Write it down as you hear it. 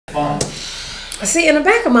See, in the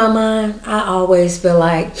back of my mind, I always feel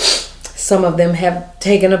like some of them have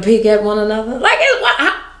taken a peek at one another. Like,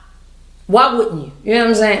 why wouldn't you? You know what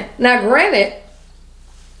I'm saying? Now, granted,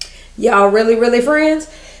 y'all really, really friends.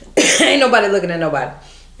 Ain't nobody looking at nobody.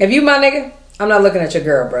 If you my nigga, I'm not looking at your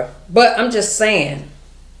girl, bro. But I'm just saying,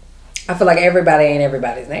 I feel like everybody ain't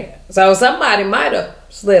everybody's nigga. So somebody might have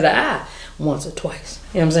slid an eye once or twice.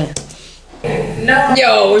 You know what I'm saying? No.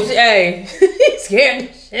 Yo, hey, he scared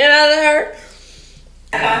the shit out of her.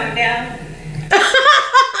 Calm him down.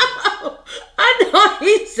 I know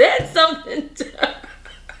he said something to her.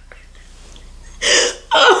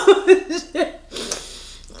 Oh, shit.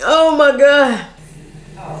 Oh my God.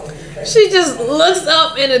 Oh, she just looks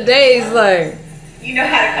up in a daze like. You know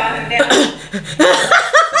how to calm him down.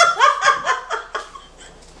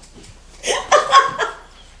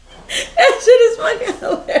 That shit is fucking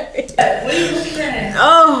hilarious. What are you looking at?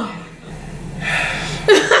 Oh.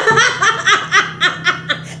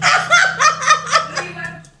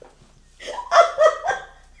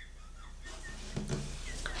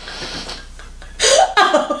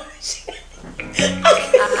 Oh shit.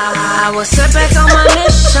 I was set back on my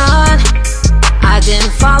mission. I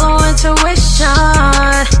didn't follow intuition.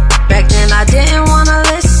 Back then I didn't wanna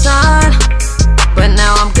listen, but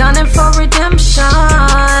now I'm gunning for redemption.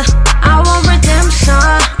 I want redemption.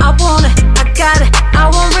 I want it, I got it. I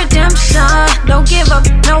want redemption. Don't give up,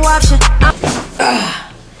 no option.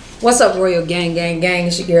 What's up, Royal Gang?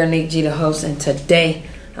 It's your girl NEEKG, the host, and today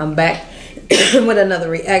I'm back with another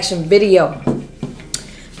reaction video.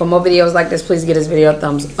 For more videos like this, please give this video a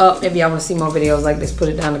thumbs up. If y'all want to see more videos like this, put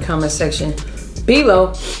it down in the comment section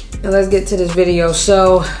below. And let's get to this video.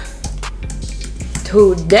 So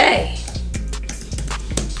today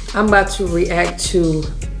I'm about to react to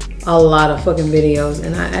a lot of fucking videos,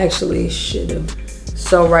 and I actually should have.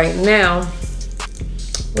 So right now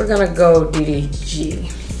we're gonna go Ddg.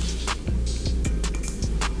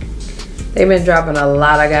 They've been dropping a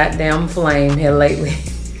lot of goddamn flame here lately.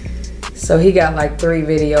 So he got like 3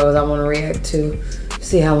 videos I want to react to.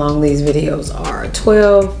 See how long these videos are.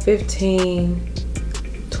 12, 15,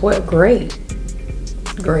 12. Great.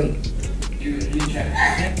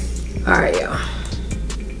 Alright, y'all.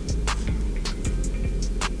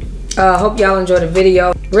 Hope y'all enjoy the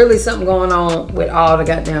video. Really something going on with all the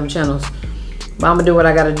goddamn channels. But I'm gonna do what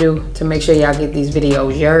I gotta do to make sure y'all get these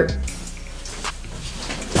videos, yurt.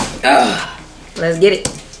 Let's get it.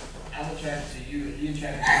 I'm attracted to you, and he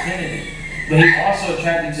attracted to Kennedy. But he also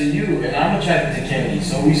attracted to you, and I'm attracted to Kennedy.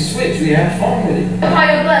 So we switch, we have fun with it. Call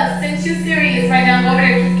your bluff. Since you're serious right now, go over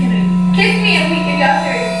there and kiss Kennedy. Kiss me and we can y'all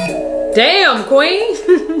serious. Damn, queen.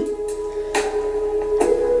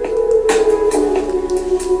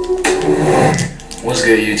 What's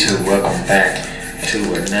good, YouTube? Welcome back to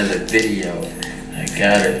another video. I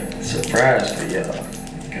got a surprise for y'all.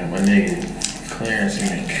 Got my nigga Clarence in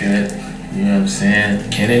the cut. You know what I'm saying?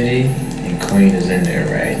 Kennedy and Queen is in there,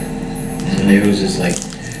 right? So they was just like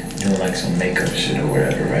doing like some makeup shit or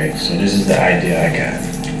whatever, right? So this is the idea I got.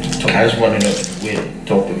 I just want to know if you with it.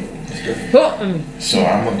 Talk to me. So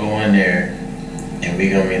I'm gonna go in there and we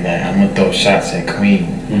gonna be like, I'm gonna throw shots at Queen.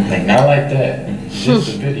 Like not like that.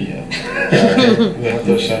 Just a video. We gonna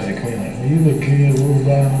throw shots at Queen like, oh, you look good, woo,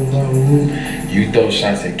 blah, blah, blah, woo. You throw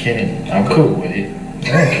shots at Kennedy. I'm cool with it.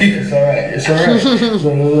 It's alright. It's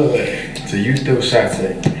alright. So you throw shots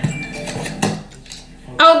at.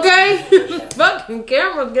 Okay. Fucking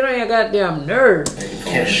cameras get on your goddamn nerves.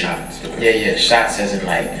 Yeah, shots. Yeah, shots as in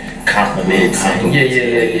like compliments. And yeah,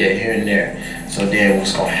 here and there. So then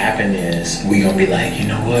what's gonna happen is we gonna be like, you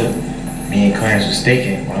know what? Me and Clarence was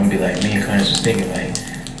thinking. I'm gonna be like, me and Clarence was thinking like,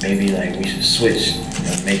 maybe like we should switch, you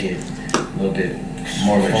know, make it a little bit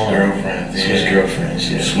more fun. Switch girlfriends,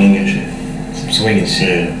 yeah. Swinging shit. Some swinging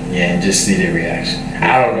shit. Yeah, and just see their reaction.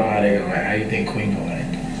 I don't know how they gonna act. How you think Queen gonna act?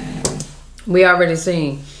 We already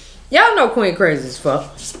seen. Y'all know Queen crazy as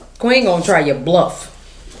fuck. Queen gonna try your bluff.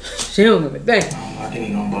 She don't give a thing. I think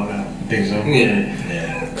he gonna bug out. Think so?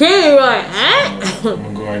 Yeah. Queen like, huh? I'm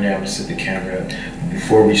gonna go in there, I'm gonna set the camera up.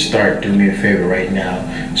 Before we start, do me a favor right now.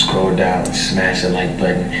 Scroll down and smash the like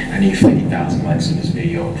button. I need 50,000 likes on this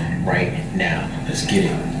video right now. Let's get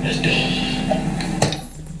it. Let's do it.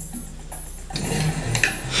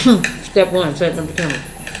 Step 1, setting up the camera.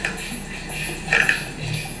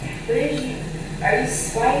 Why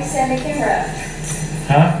are you setting the camera up?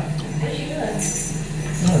 Huh? What are you doing?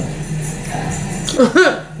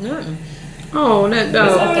 Nothing. Oh, that dog.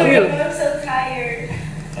 I'm so tired. I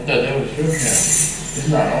thought that was your camera. It's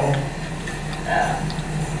not on.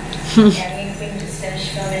 Yeah, we can just finish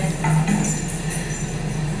filming.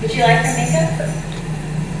 Did you like her makeup?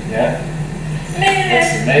 Yeah?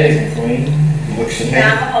 That's amazing, Queen. You What's your Now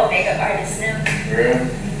name? I'm a whole makeup artist now. Girl.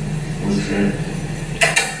 What's good?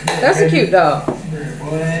 That's a cute dog.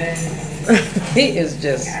 Boy. He is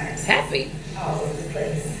just happy. All over the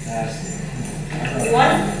place. Nasty. You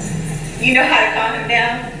want him? You know how to calm him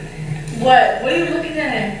down? What? What are you looking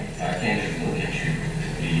at? I can't just look at you.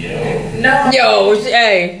 Yo. No. Yo,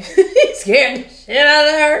 hey, he scared the shit out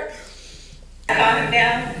of her. Calm him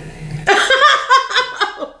down.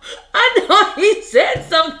 I know he said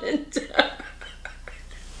something to her.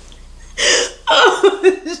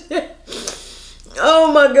 Oh, shit.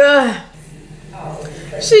 Oh my God.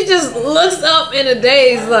 She just looks up in a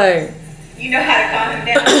daze like. You know how to calm him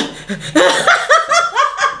down?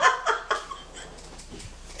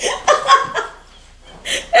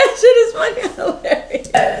 That shit is fucking hilarious.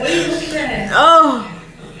 What are you looking at? Oh.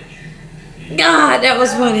 God, that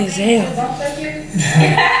was funny as hell.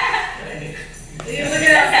 You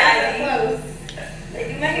looking at that close. Like,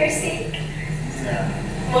 do my hair stink?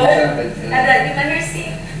 What? I thought, do my hair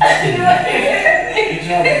stink? Do my hair Good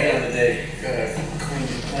job the other day, Queen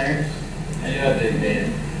Clarence. How y'all day, man?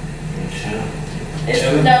 Chill.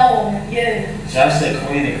 No, yeah. Should I say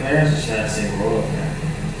Queen and Clarence or should I say Royal Family?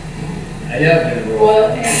 How y'all been Royal Royal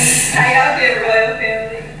Family? family. How y'all been, Royal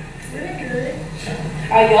family? Really good.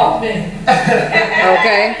 How y'all been?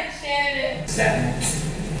 Okay. Shannon. Satin.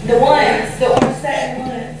 The ones, the orange satin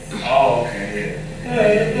ones. Oh, okay,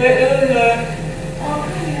 yeah. Oh, I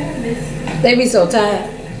miss you. They be so tired.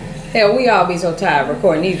 Hell, we all be so tired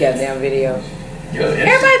recording these goddamn videos.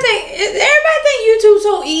 Everybody think YouTube's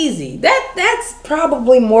so easy. That's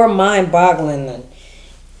probably more mind-boggling than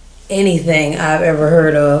anything I've ever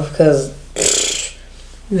heard of, because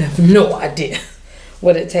you have no idea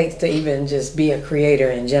what it takes to even just be a creator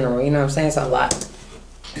in general. You know what I'm saying? It's a lot.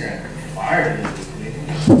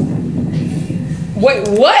 Wait,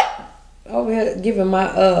 what? Over here giving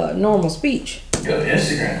my normal speech. Yo,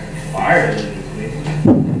 Instagram fire. Should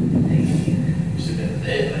have been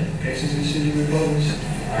lit, like pictures and shit you were posting.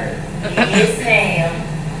 Fire. Yes, ma'am.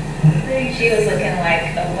 She was looking like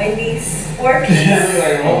a Wendy's fork. Like,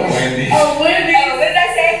 oh, Wendy. Oh, Wendy's. Oh, what did I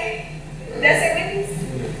say? Did I say Wendy's?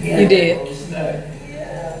 Yeah. You did. What's that?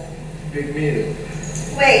 Yeah. Big meal.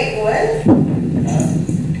 Wait, what?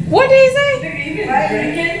 What did he say? You been drinking? I've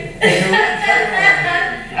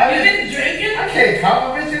You been drinking? I can't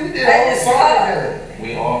compliment you. We did a I whole just song called. together. We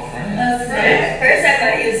all friends. First I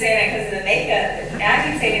thought he was saying that because of the makeup, but now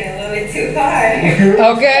he's taking it a little bit too far.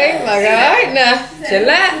 Okay, like, all right now, chill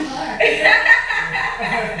out.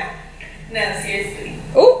 No, seriously.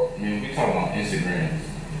 Ooh. Man, we talking about Instagram,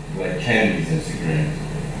 like Candy's Instagram.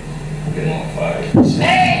 Been on fire.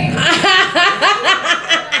 Hey!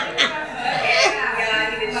 Y'all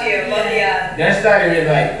need to chill, both of y'all. That's not even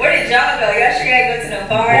like. Where did y'all go? Y'all sure gotta go to the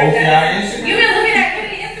bar? Both y'all Instagram? You been looking at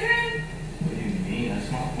Kennedy Instagram? What do you mean? That's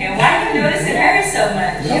my And why you noticing her so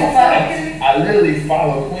much? No, I literally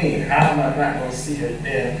follow Queen. How am I not gonna see her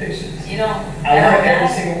damn pictures? You don't. I like every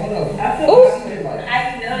single one of them. I feel Ooh. Like, How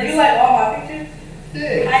you notice? You like all my pictures?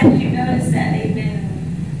 yeah. How did you notice that they've been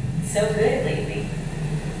so good lately?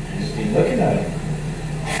 Just be looking at them.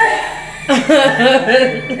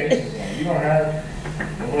 You don't have.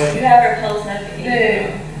 You have her post notifications.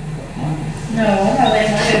 Yeah. No, I'm not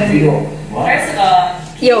letting my head. You don't. First of all,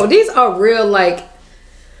 Yo, these are real like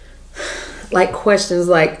questions.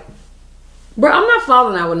 Like, bro, I'm not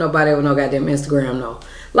falling out with nobody with no goddamn Instagram, no.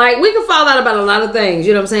 Like, we can fall out about a lot of things.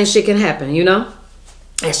 You know what I'm saying? Shit can happen. You know,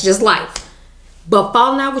 that's just life. But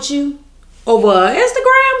falling out with you over an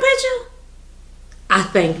Instagram picture, I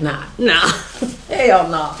think not. Nah, hell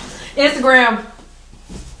no.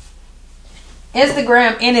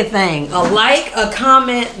 Instagram, anything. A like, a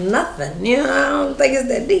comment, nothing. You know, I don't think it's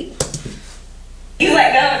that deep. you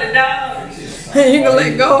let go of the dog. You can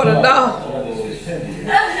let go of the dog. I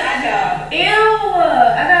know. Ew, I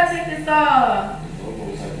gotta take this off.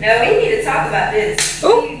 No, we need to talk about this.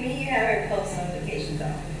 Ooh. You have her post notifications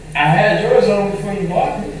on. I had yours on before you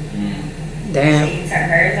blocked me. So Damn. you turn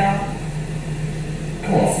hers on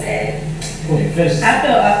Come on. instead. Queen, finish I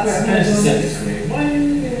feel awkward. finish the sentence, Queen.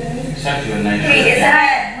 Sent you a nice Wait, shirt.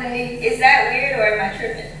 is that weird or am I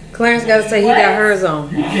tripping? Clarence gotta say he got hers on.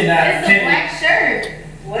 You cannot. It's a black shirt.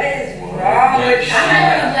 What is wrong with I'm wearing a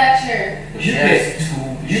black shirt. But You she has can't- two.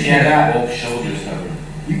 you She has cannot. both shoulders covered.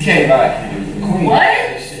 You can't lie. Queen. What?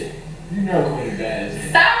 Bad as shit. You know Queen bad as shit.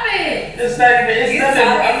 Stop it. It's not even. It's You nothing.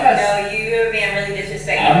 talking, I'm not. no, you're being really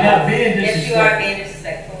disrespectful. I'm not being Yes, you disrespectful. are being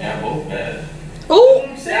disrespectful. Yeah, both bad. Ooh.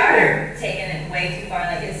 I'm saying. Y'all taking it way too far.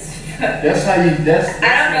 Like it's. That's how you. That's. I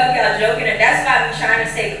don't know if y'all joking or that's why I'm trying to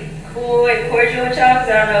stay cool and cordial with y'all because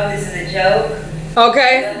I don't know if this is a joke.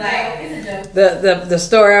 Okay. But like, It's a joke. the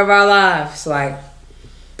story of our lives. Like,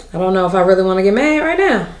 I don't know if I really want to get mad right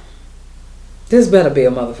now. This better be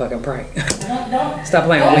a motherfucking prank. Don't Stop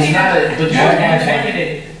playing with It's me. not,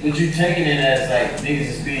 but you taking it as like niggas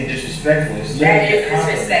is being disrespectful. It's That literally is a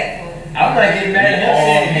compliment. disrespectful. I'm not getting mad at him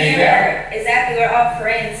saying, hey, man, Exactly, we're all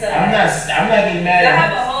friends. So I'm not getting mad y'all at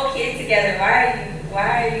have him. a whole kid together. Why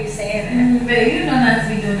are you saying that? But you don't have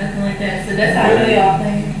to be doing nothing like that, so that's how they all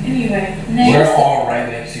think. Anyway, next. We're all right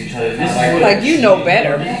next to each other. This is Like, what- Like, you know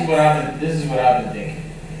better. This is what I've been thinking.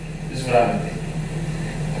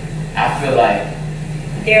 I feel like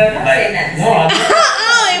Daryl, don't say nothing. no, I'm not. I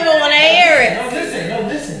don't even want to hear it. No,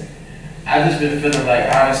 listen. I just been feeling like,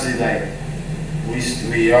 honestly, like,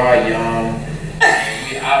 we are young,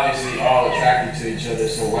 and we obviously all attracted to each other,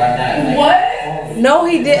 so why not? Like, What? No,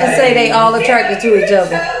 he didn't say they all attracted to each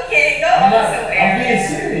other. Okay, go I'm on somewhere. being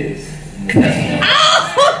serious.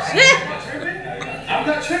 Oh, shit. I'm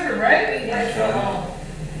not tripping, right? They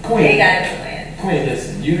Queen, got a plan. Queen,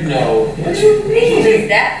 listen, you know. What you think? You just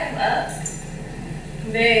dap him up.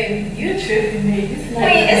 Babe, you tripping me.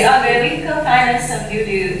 Queen, it's all good. We can go find us some new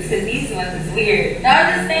dudes, because these ones is weird. No, I'm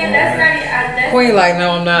just saying that's not it. That's Queen like,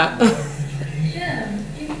 no, I'm not. Yeah,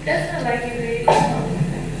 that's not like you, babe. I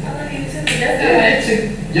love you too, but that's not like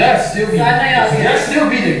you. Y'all still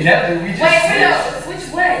be together. We just Wait, switched.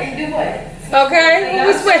 switch what and do what? Okay,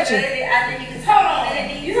 we switching. I think you just Hold on.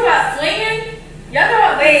 You talking about swinging? Y'all talking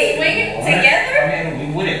about Wait. swinging? together. I mean,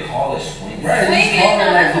 we wouldn't call it swing. Right. Swinging? No,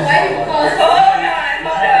 that's what white people call it. We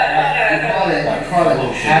call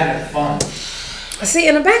it having fun. See,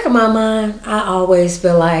 in the back of my mind, I always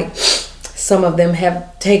feel like some of them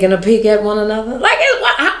have taken a peek at one another. Like,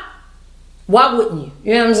 why wouldn't you?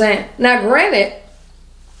 You know what I'm saying? Now, granted,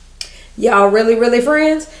 y'all really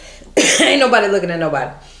friends. Ain't nobody looking at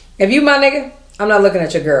nobody. If you my nigga, I'm not looking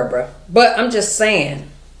at your girl, bro. But I'm just saying,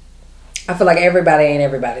 I feel like everybody ain't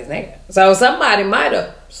everybody's nigga. So somebody might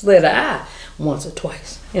have slid an eye once or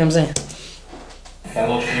twice. You know what I'm saying?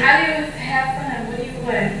 Fellowship. How do you have fun? What do you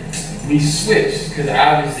play? We switched because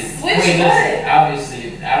obviously. Switch wait, what? listen, obviously,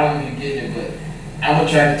 I don't even get it, but I'm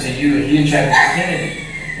attracted to you and he attracted to Kennedy.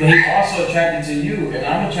 But he also attracted to you and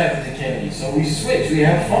I'm attracted to Kennedy. So we switch. We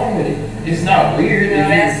have fun with it. It's not weird. No,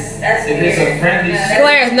 that's if it's a friendly.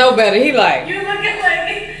 Clarence know better. He like, You looking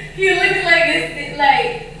like it's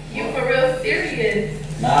like you for real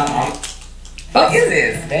serious. Nah, I'm. What is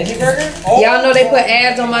this? Veggie burger? Oh, y'all know they put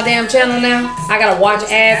ads on my damn channel now. I gotta watch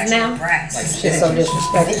ads now. Breast. Shit's so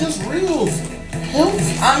disrespectful. It's just real.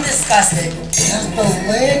 I'm disgusted. That's the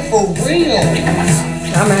leg for real.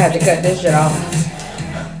 I'm gonna have to cut this shit off.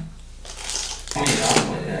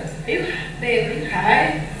 Babe, you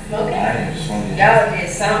high? Smoking? Y'all did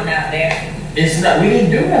something out there. It's not. We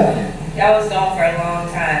didn't do nothing. Y'all was gone for a long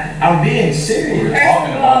time. I'm being serious. We're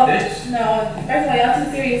talking about this. No, first of all, y'all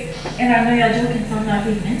too serious. And I know y'all joking, so I'm not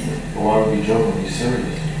being into it. But why would we joking? Be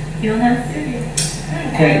serious. You don't have to serious.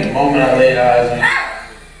 Queen, the moment I laid eyes on you.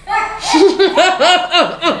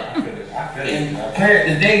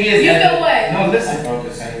 Clarence, the thing is. You feel what? No, listen.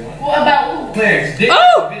 What about who? Clarence, this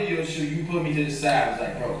Oh! video shoot, you put me to the side. I was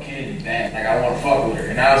like, bro, Kennedy bad. Like, I want to fuck with her.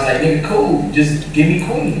 And I was like, nigga, cool. Just give me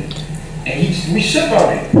Queen. And we shook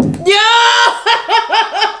on it. Yo!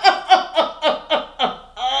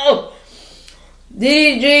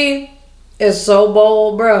 Ddg is so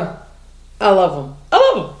bold, bro. I love him.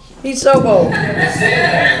 He's so bold. We never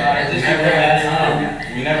had time.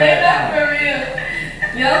 We never They're had not time. for real.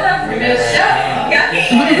 Y'all not for We real. never Shut had up. Y'all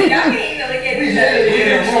can't even look at each other. We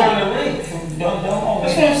didn't trying to link.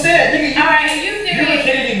 That's what I'm saying. Nigga, Alright, you you and serious?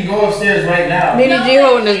 Kennedy can go upstairs right now. Ddg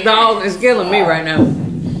holding his dog is killing me right now.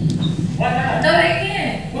 Why not? No, they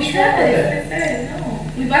can't. What's We wrong with got that? it. No.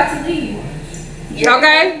 We about to leave.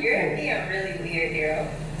 Okay. You're being really weird, Daryl.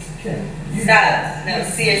 Stop. No,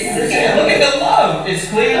 seriously. Yeah, look at the love. It's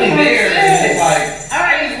clearly there. And it's like,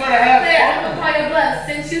 Alright, just wanna have Claire, fun. I'm gonna call your bluff.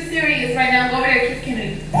 Since you serious right now, go over there and kiss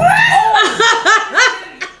Kennedy.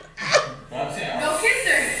 I'm saying, Go kiss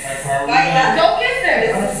her. like, are we Why gonna- not? Go kiss her.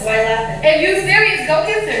 This is why laughing. If you serious, go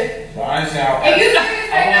kiss her. So I understand. If you serious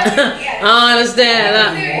right now. I understand.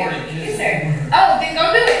 Kiss her. Oh, then go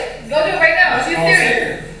do it. Go do it right now. If you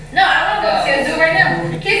serious. No, I don't want to go upstairs. Do it right now.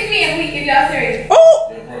 Kiss me if y'all serious. Oh!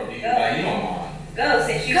 Yeah, bro, like, you don't mind. Go,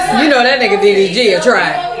 since you Come on. You know that nigga Ddg a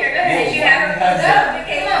try. Come on here. Go ahead. Since you have her fucked up, you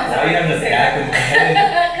can't Why you have the back of my head?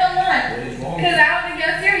 Come on. What is wrong? Because I don't think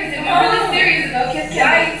y'all serious. If you're really serious, go kiss Why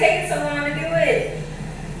are Kennedy. you taking so long to do it?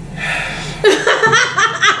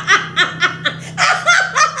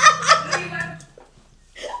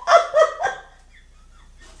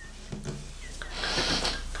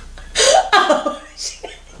 Oh,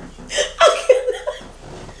 shit. I cannot.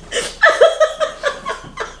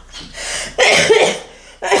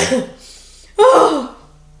 Oh,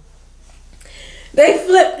 they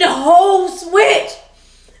flipped the whole switch,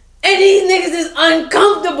 and these niggas is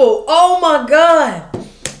uncomfortable. Oh my god,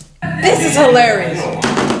 this is hilarious.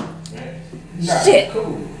 Shit.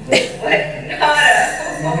 What?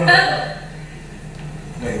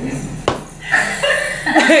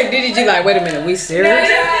 Ddg like, wait a minute, we serious? No,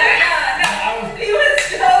 he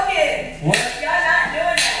was joking. What? Y'all not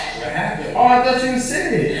doing that. What happened? Oh, I thought you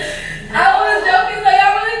said it. I was joking, so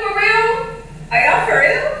y'all really for real? Are y'all for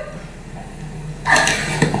real?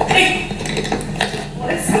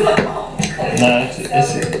 What's going on? No,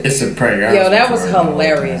 it's a prank. Yo, that was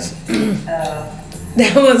hilarious.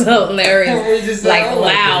 That was hilarious. Like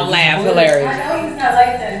loud laugh, I hilarious. know he's not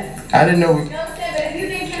like that. I didn't know. You know what I'm saying? But if you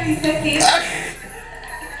think Kenny's sexy,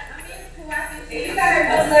 You got her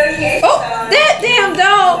post notification Oh, that damn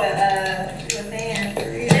dog.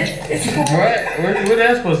 What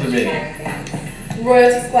that supposed to mean?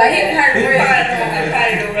 royalty squad. He part of the I'm royalty part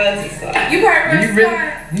of the royalty squad. squad. You part of the royalty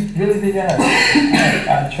squad? You really think I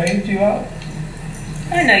trained you out?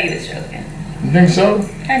 I know you was joking. You think so?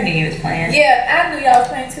 I knew you was playing. Yeah, I knew y'all was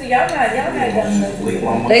playing too. Y'all not done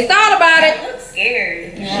nothing. They thought about it. I look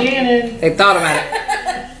scared. Shannon. They thought about it.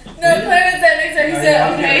 No, Clarence said next time he said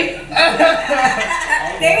okay.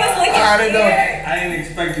 They was looking I didn't know. scared. I didn't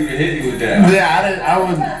expect you to hit me with that. Yeah, I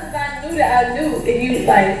was. I knew if you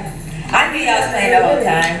like. I knew y'all was playing the whole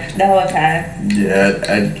time. The whole time. Yeah,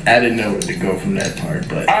 I didn't know where to go from that part,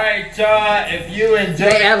 but. All right, y'all. If you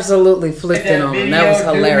enjoyed They absolutely flipped it on them. That was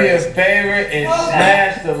hilarious. Do me a favor and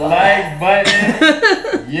smash the like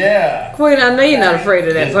button. Yeah. Queen, I know you're not afraid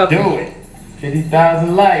of that Let's puppy. do it.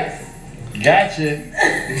 50,000 likes. Gotcha. You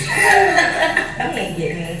ain't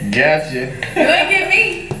get me. Gotcha. You ain't get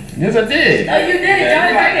me. Yes, I did. Oh, you did it.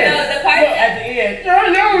 Y'all did it. No, the part Look, at the end. Yo,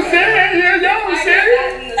 said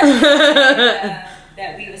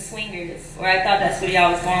that we were swingers, or I thought that's what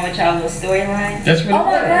y'all was going with y'all little storyline. That's what Oh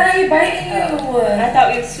my god, you biting you. I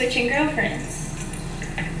thought we were switching girlfriends.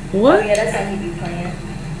 What? Yeah, that's how he be playing.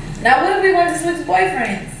 Now what if we want to switch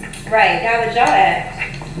boyfriends? Right, how would y'all act?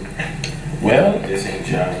 Well, This ain't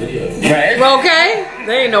y'all video. right. Okay?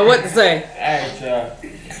 They ain't know what to say. Alright, y'all.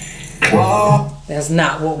 That's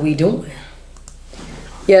not what we doing.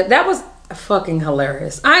 Yeah, that was fucking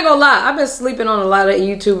hilarious. I ain't gonna lie. I've been sleeping on a lot of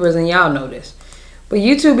YouTubers and y'all know this. But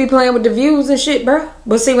YouTube be playing with the views and shit, bruh.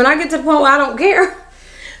 But see, when I get to the point where I don't care,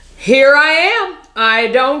 here I am. I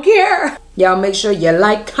don't care. Y'all make sure you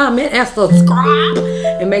like, comment, and subscribe.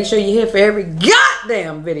 And make sure you're here for every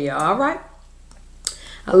goddamn video, alright?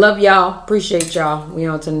 I love y'all. Appreciate y'all. We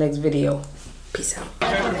on to the next video. Peace out. Baby,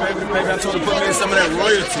 I told her put me in some of that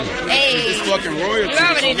royalty. Hey, It's fucking royalty. you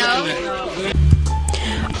already know.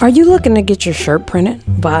 Are you looking to get your shirt printed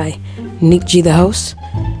by NEEKG the host?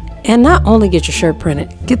 And not only get your shirt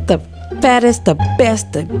printed, get the fattest, the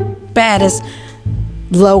best, the baddest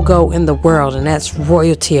logo in the world, and that's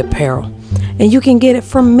Royalty Apparel. And you can get it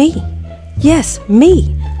from me. Yes,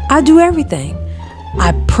 me. I do everything.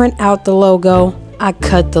 I print out the logo, I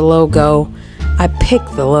cut the logo, I pick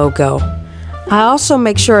the logo. I also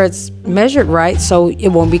make sure it's measured right so it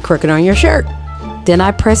won't be crooked on your shirt. Then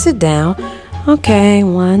I press it down. Okay,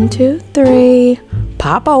 1, 2, 3.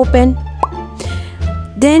 Pop open.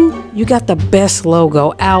 Then you got the best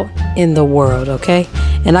logo out in the world, okay?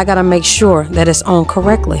 And I gotta make sure that it's on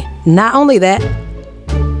correctly. Not only that,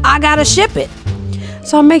 I gotta ship it.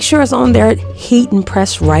 So I make sure it's on there, heat and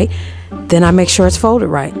press right. Then I make sure it's folded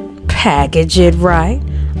right. Package it right.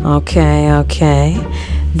 Okay.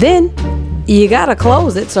 Then you gotta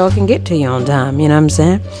close it so it can get to you on time, you know what I'm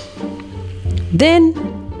saying? Then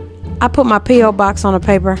I put my P.O. box on the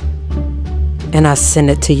paper and I send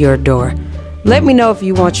it to your door. Let me know if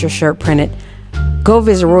you want your shirt printed. Go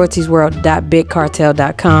visit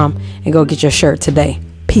royaltiesworld.bigcartel.com and go get your shirt today.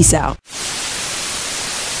 Peace out.